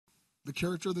The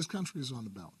character of this country is on the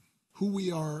ballot. Who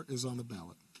we are is on the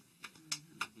ballot.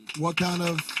 What kind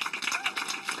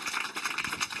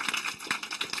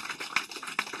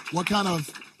of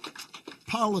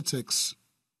politics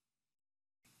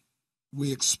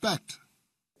we expect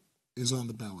is on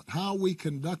the ballot. How we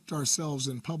conduct ourselves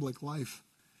in public life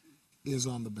is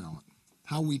on the ballot.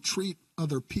 How we treat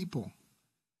other people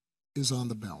is on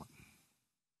the ballot.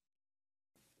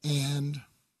 And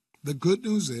the good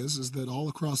news is that all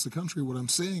across the country, what I'm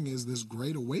seeing is this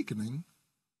great awakening.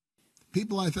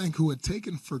 People, I think, who had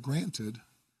taken for granted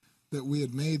that we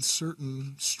had made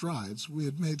certain strides, we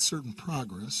had made certain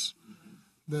progress,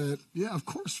 that, yeah, of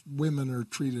course women are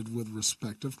treated with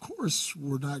respect. Of course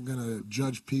we're not going to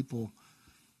judge people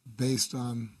based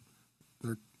on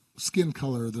their skin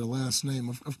color or their last name.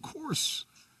 Of course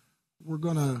we're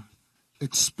going to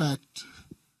expect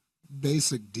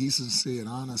basic decency and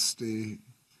honesty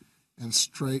and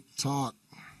straight talk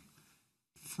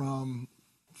from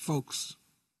folks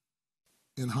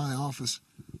in high office.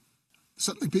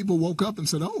 Suddenly people woke up and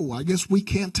said, oh, I guess we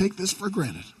can't take this for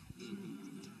granted.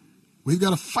 We've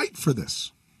got to fight for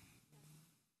this.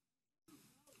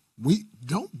 We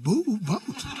don't boo,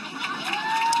 vote.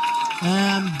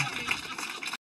 And